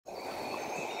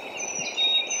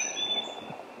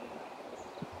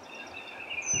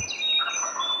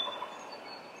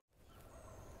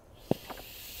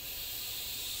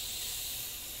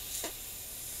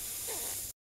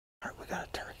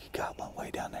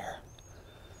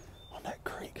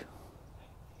creek.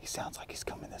 He sounds like he's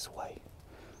coming this way.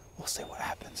 We'll see what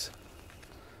happens.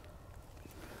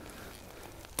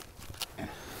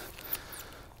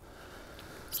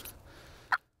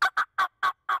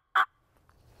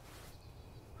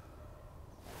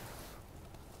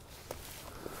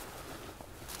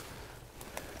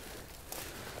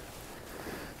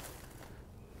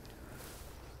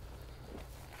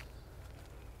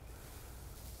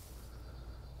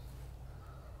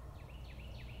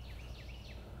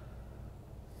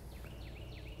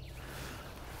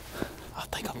 I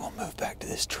think I'm gonna move back to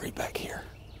this tree back here.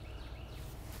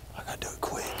 I gotta do it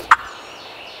quick.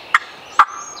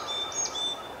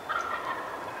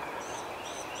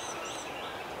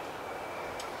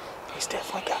 He's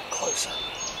definitely gotten closer.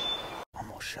 I'm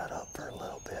gonna shut up for a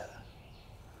little bit,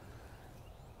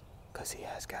 because he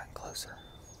has gotten closer.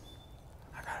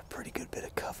 I got a pretty good bit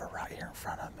of cover right here in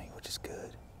front of me, which is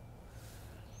good.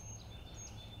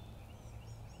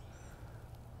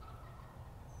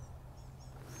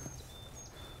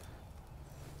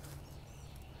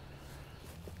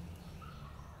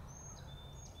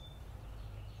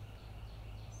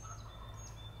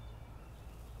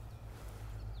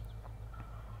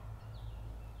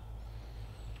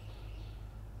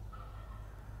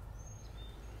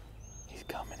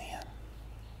 Coming in.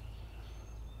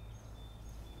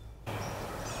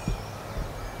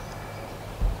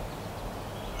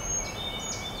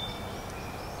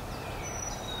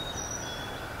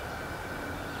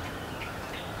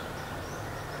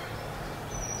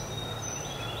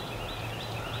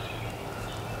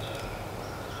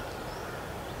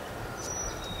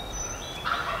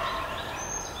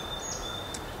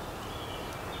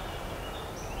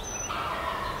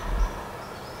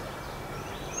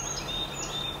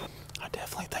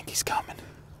 I think he's coming.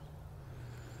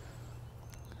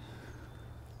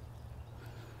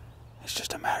 It's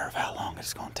just a matter of how long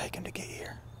it's going to take him to get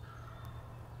here.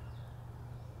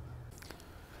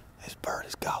 This bird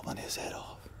is gobbling his head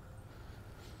off.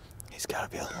 He's got to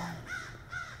be alone.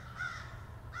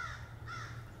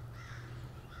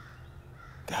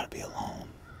 Got to be alone.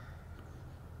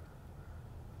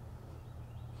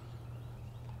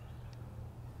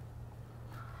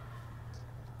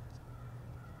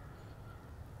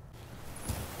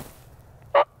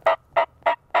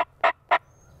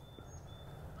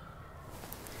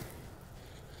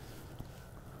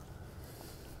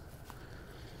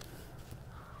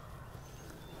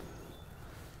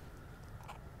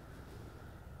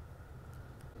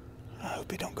 I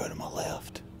hope he don't go to my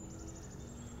left.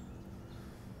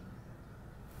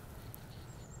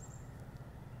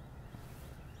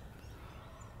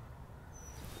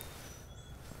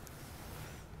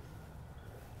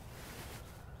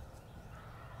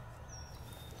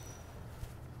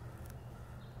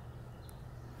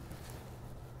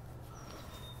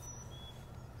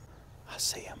 I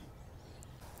see him.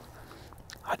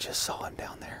 I just saw him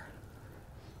down there.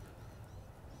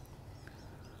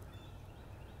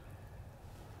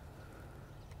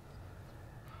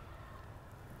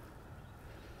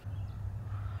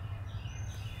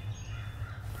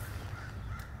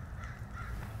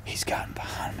 He's gotten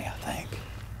behind me, I think.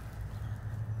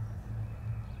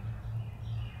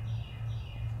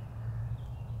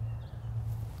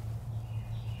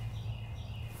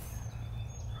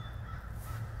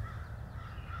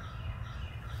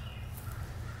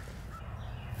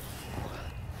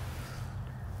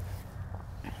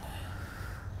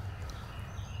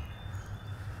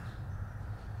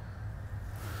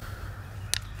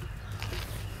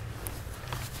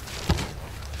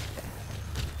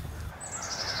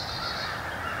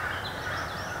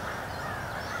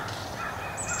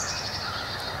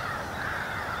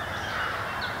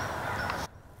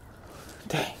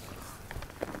 Dang,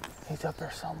 he's up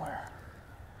there somewhere.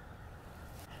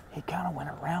 He kind of went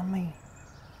around me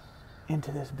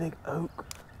into this big oak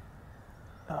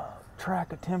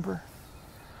track of timber.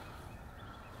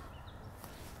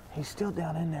 He's still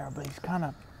down in there, but he's kind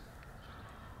of,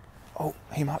 oh,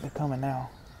 he might be coming now.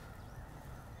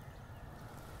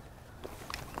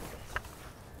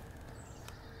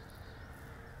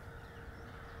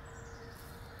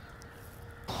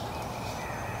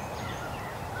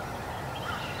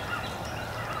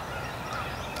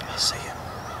 I see him.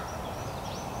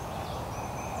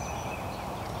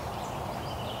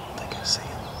 I think I see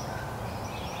him.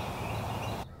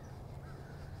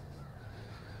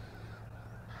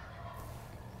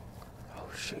 Oh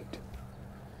shoot.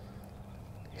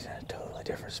 He's in a totally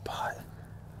different spot.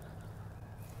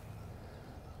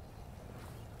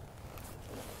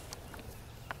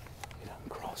 He done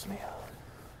crossed me up.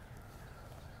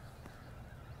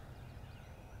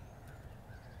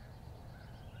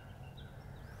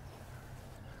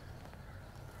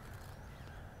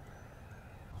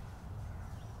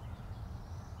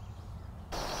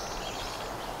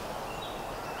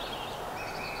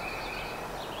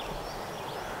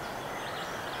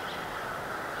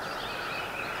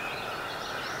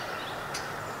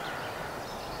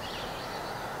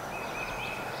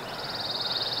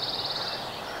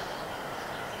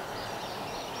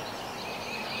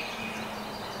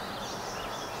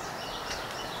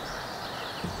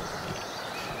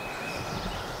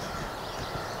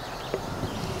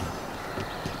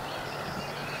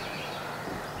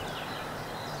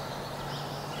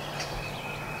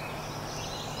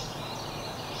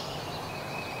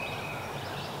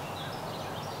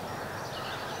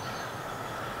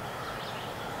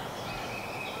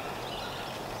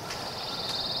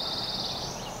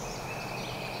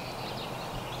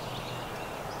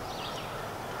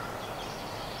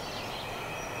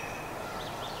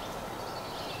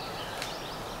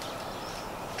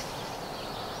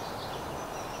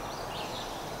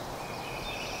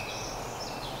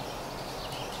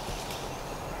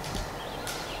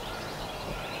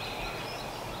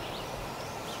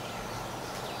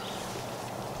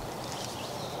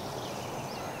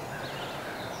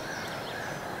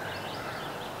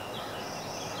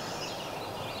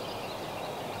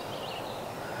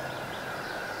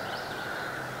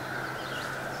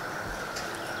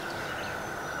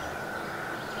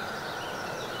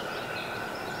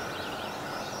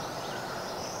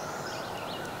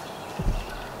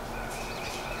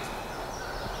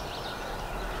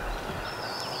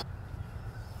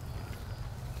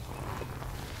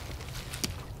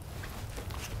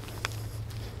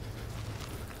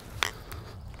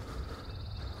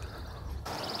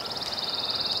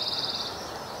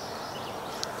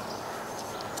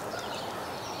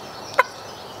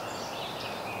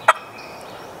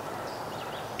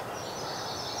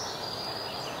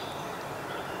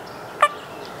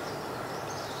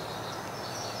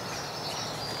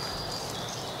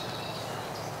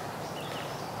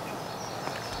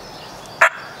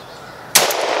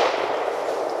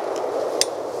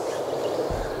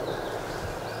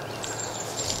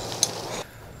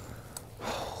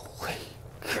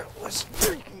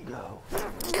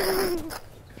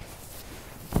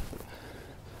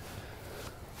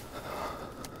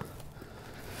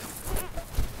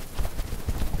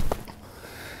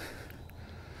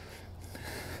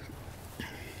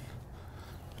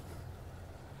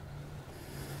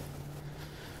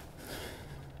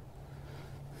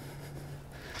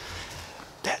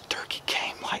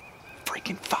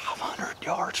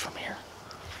 from here.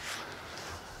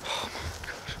 Oh my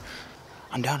gosh.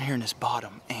 I'm down here in this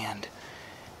bottom, and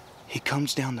he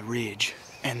comes down the ridge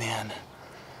and then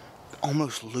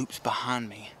almost loops behind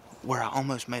me where I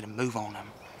almost made a move on him.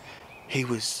 He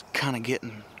was kind of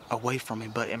getting away from me,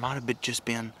 but it might have just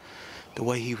been the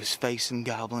way he was facing,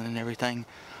 gobbling and everything.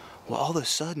 Well, all of a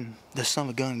sudden, the son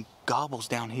of a gun gobbles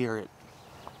down here at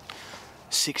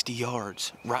 60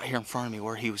 yards, right here in front of me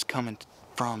where he was coming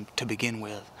from to begin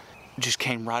with. Just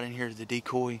came right in here to the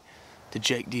decoy. The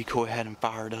Jake decoy had him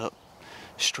fired up,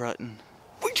 strutting.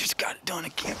 We just got it done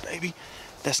again, baby.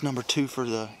 That's number 2 for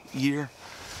the year.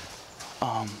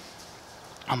 I'm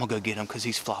gonna go get him because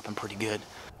he's flopping pretty good.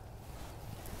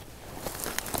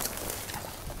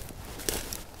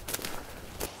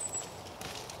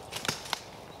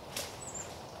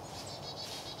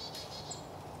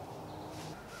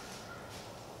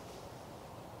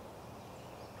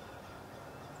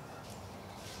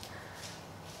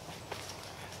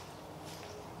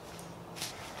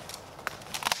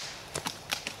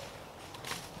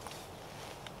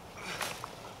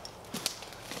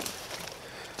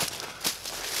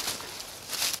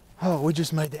 Oh, we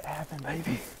just made that happen,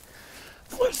 baby.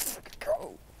 Let's fucking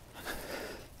go.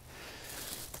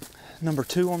 Number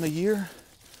 2 on the year.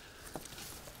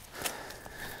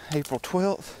 April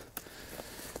 12th.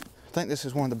 I think this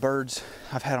is one of the birds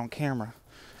I've had on camera.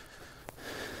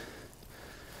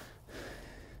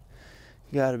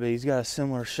 Gotta be. He's got a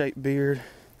similar shaped beard.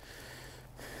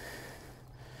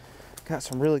 Got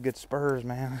some really good spurs,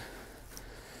 man.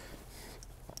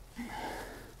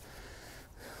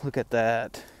 Look at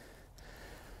that.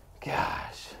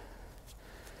 Gosh.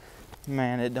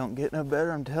 Man, it don't get no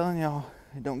better, I'm telling y'all.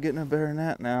 It don't get no better than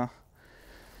that now.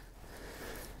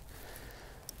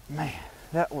 Man,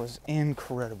 that was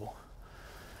incredible.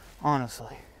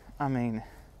 Honestly. I mean,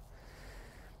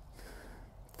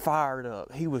 fired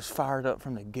up. He was fired up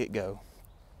from the get-go.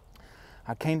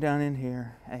 I came down in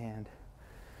here and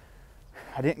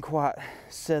I didn't quite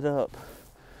set up,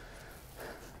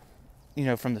 you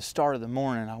know, from the start of the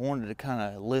morning. I wanted to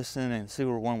kind of listen and see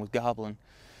where one was gobbling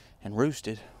and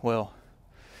roosted. Well,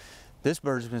 this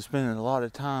bird's been spending a lot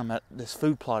of time at this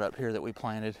food plot up here that we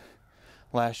planted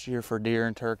last year for deer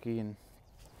and turkey and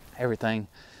everything.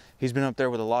 He's been up there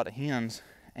with a lot of hens,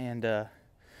 and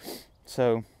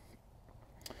so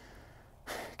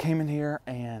came in here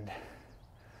and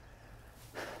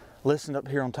listened up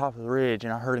here on top of the ridge,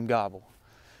 and I heard him gobble.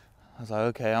 I was like,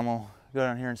 okay, I'm gonna go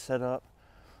down here and set up.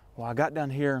 Well, I got down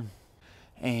here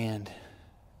and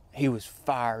he was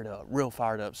fired up, real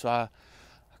fired up. So I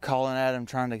calling at him,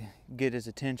 trying to get his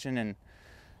attention, and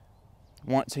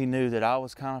once he knew that I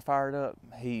was kind of fired up,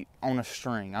 he, on a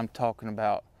string, I'm talking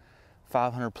about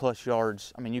 500 plus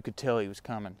yards. I mean, you could tell he was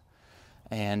coming.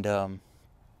 And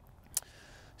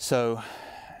so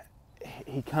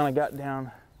he kind of got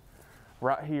down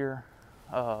right here,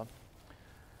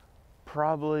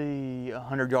 probably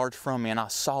 100 yards from me, and I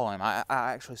saw him. I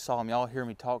actually saw him. Y'all hear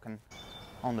me talking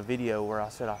on the video where I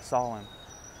said I saw him.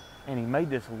 And he made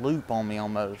this loop on me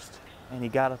almost. And he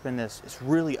got up in this, it's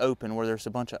really open where there's a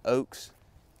bunch of oaks.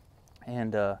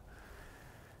 And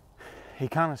he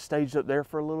kind of staged up there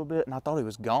for a little bit, and I thought he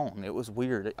was gone. It was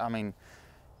weird. I mean,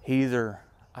 he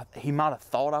might have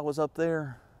thought I was up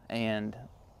there and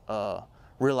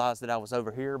realized that I was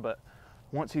over here, but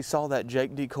once he saw that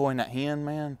Jake decoy and that hen,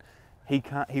 man,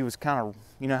 he was kind of,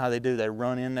 you know how they do, they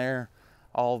run in there,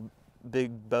 all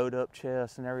big bowed up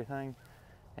chest and everything,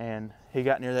 and he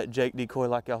got near that Jake decoy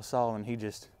like y'all saw, and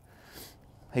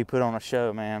he put on a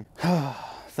show, man.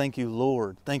 Thank you,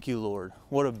 Lord. Thank you, Lord.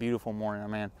 What a beautiful morning,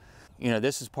 man. You know,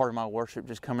 this is part of my worship,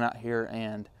 just coming out here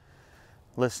and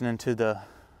listening to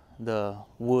the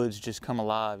woods just come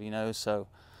alive, you know. So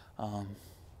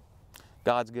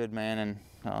God's good, man,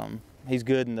 and he's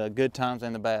good in the good times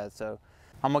and the bad. So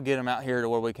I'm gonna get him out here to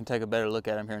where we can take a better look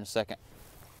at him here in a second.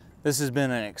 This has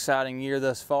been an exciting year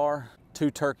thus far. 2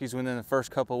 turkeys within the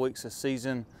first couple of weeks of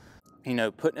season. You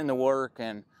know, putting in the work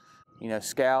and, you know,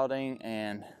 scouting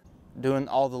and doing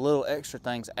all the little extra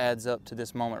things adds up to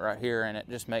this moment right here, and it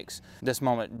just makes this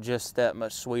moment just that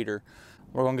much sweeter.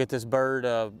 We're gonna get this bird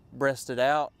breasted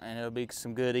out, and it'll be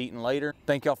some good eating later.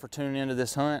 Thank y'all for tuning into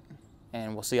this hunt,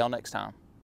 and we'll see y'all next time.